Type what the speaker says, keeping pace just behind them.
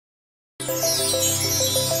Hey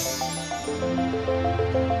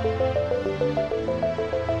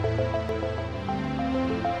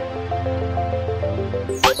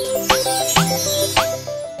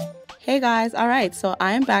guys, alright, so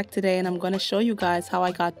I am back today and I'm going to show you guys how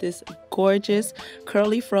I got this gorgeous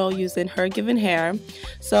curly fro using HerGivenHair.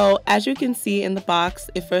 So as you can see in the box,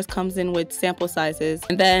 it first comes in with sample sizes,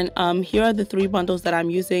 and then here are the 3 bundles that I'm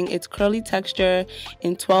using. It's curly texture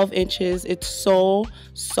in 12 inches. It's so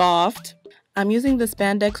soft. I'm using the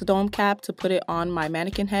spandex dome cap to put it on my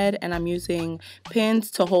mannequin head, and I'm using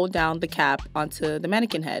pins to hold down the cap onto the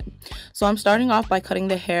mannequin head. So I'm starting off by cutting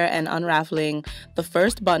the hair and unraveling the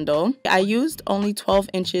first bundle. I used only 12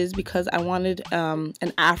 inches because I wanted an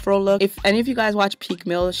afro look. If any of you guys watch Peak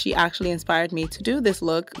Mill, she actually inspired me to do this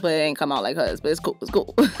look, but it ain't come out like hers, but it's cool, it's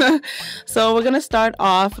cool. So we're gonna start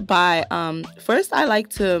off by, first I like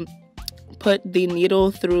to put the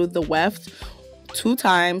needle through the weft 2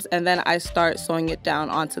 times, and then I start sewing it down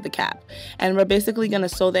onto the cap. And we're basically going to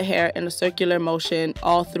sew the hair in a circular motion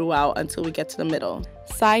all throughout until we get to the middle.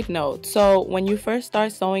 Side note, so when you first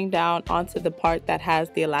start sewing down onto the part that has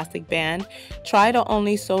the elastic band, try to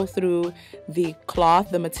only sew through the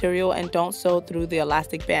cloth, the material, and don't sew through the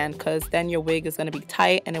elastic band, because then your wig is going to be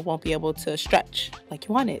tight and it won't be able to stretch like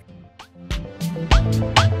you want it.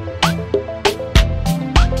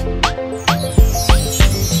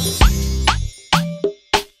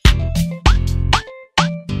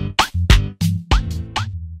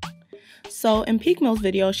 So in Peak Mill's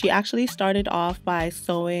video, she actually started off by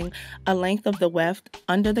sewing a length of the weft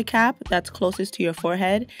under the cap that's closest to your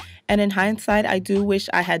forehead. And in hindsight, I do wish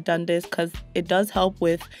I had done this because it does help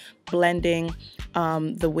with blending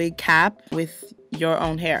the wig cap with your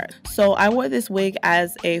own hair. So I wore this wig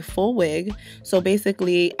as a full wig. So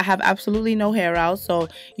basically I have absolutely no hair out. So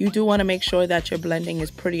you do want to make sure that your blending is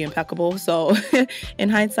pretty impeccable. So in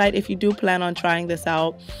hindsight, if you do plan on trying this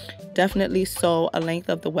out, definitely sew a length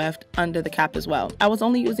of the weft under the cap as well. I was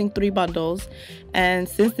only using 3 bundles, and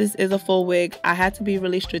since this is a full wig, I had to be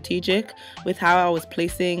really strategic with how I was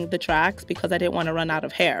placing the tracks because I didn't want to run out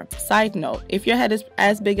of hair. Side note, if your head is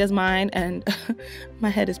as big as mine, and my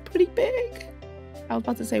head is pretty big, I was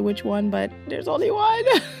about to say which one, but there's only one.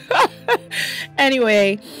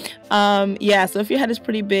 Anyway, yeah, so if your head is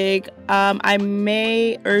pretty big, I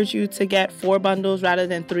may urge you to get 4 bundles rather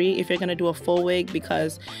than 3 if you're going to do a full wig,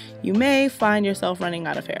 because you may find yourself running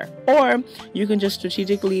out of hair. Or you can just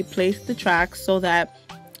strategically place the tracks so that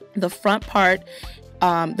the front part,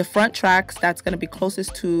 the front tracks that's going to be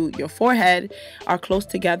closest to your forehead are close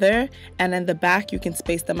together, and then the back you can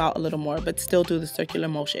space them out a little more but still do the circular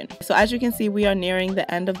motion. So as you can see, we are nearing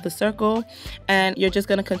the end of the circle, and you're just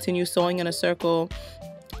going to continue sewing in a circle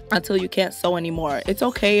until you can't sew anymore. It's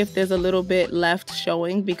okay if there's a little bit left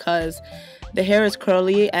showing because the hair is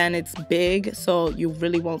curly and it's big, so you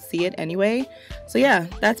really won't see it anyway. So yeah,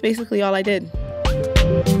 that's basically all I did.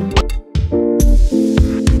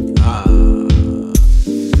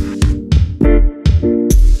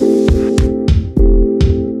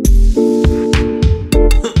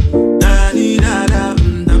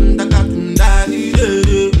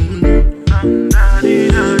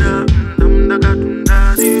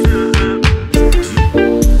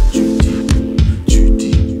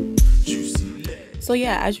 So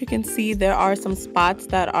yeah, as you can see, there are some spots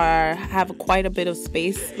that have quite a bit of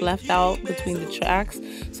space left out between the tracks.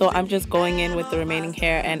 So I'm just going in with the remaining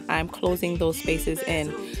hair and I'm closing those spaces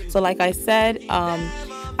in. So like I said,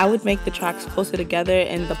 I would make the tracks closer together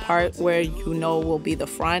in the part where you know will be the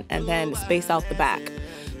front, and then space out the back.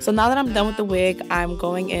 So now that I'm done with the wig, I'm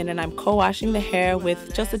going in and I'm co-washing the hair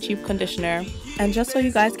with just a cheap conditioner. And just so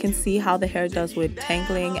you guys can see how the hair does with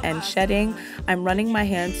tangling and shedding, I'm running my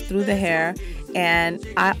hands through the hair, and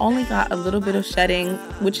I only got a little bit of shedding,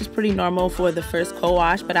 which is pretty normal for the first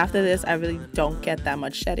co-wash, but after this I really don't get that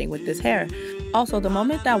much shedding with this hair. Also, the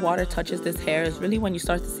moment that water touches this hair is really when you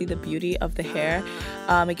start to see the beauty of the hair.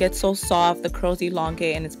 It gets so soft, the curls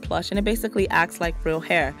elongate, and it's plush, and it basically acts like real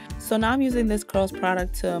hair. So now I'm using this curls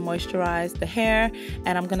product to moisturize the hair,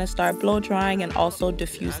 and I'm gonna start blow drying and also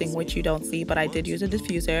diffusing, which you don't see, but I did use a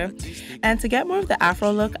diffuser. And to get more of the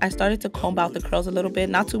afro look, I started to comb out the curls a little bit,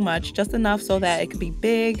 not too much, just enough so that it could be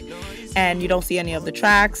big and you don't see any of the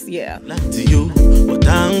tracks. Yeah.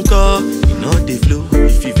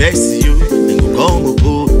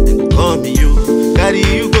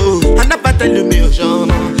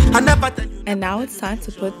 And now it's time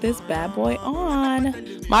to put this bad boy on.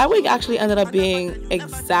 My wig actually ended up being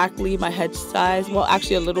exactly my head size, well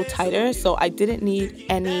actually a little tighter, so I didn't need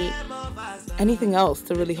anything else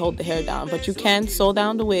to really hold the hair down. But you can sew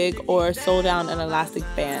down the wig or sew down an elastic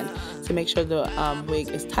band to make sure the wig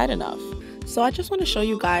is tight enough. So I just want to show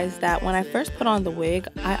you guys that when I first put on the wig,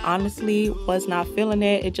 I honestly was not feeling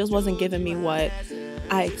it. It just wasn't giving me what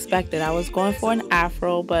I expected. I was going for an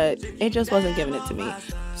afro, but it just wasn't giving it to me.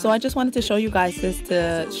 So I just wanted to show you guys this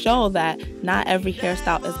to show that not every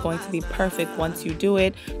hairstyle is going to be perfect once you do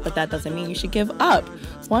it, but that doesn't mean you should give up.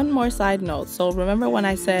 One more side note. So remember when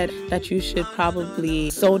I said that you should probably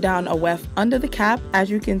sew down a weft under the cap? As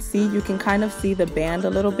you can see, you can kind of see the band a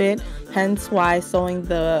little bit, hence why sewing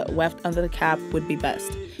the weft under the cap would be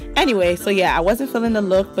best. Anyway, so yeah, I wasn't feeling the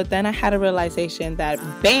look, but then I had a realization that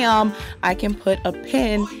bam, I can put a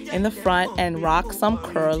pin in the front and rock some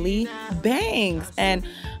curly bangs. And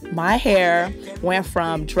my hair went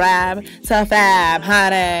from drab to fab,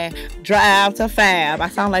 honey. Drab to fab. I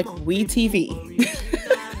sound like WeTV.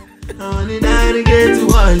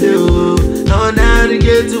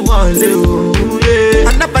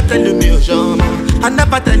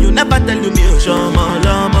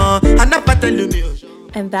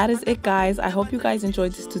 And that is it, guys. I hope you guys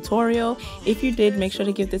enjoyed this tutorial. If you did, make sure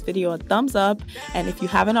to give this video a thumbs up, and if you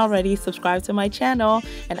haven't already, subscribe to my channel,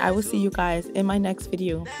 and I will see you guys in my next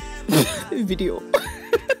video.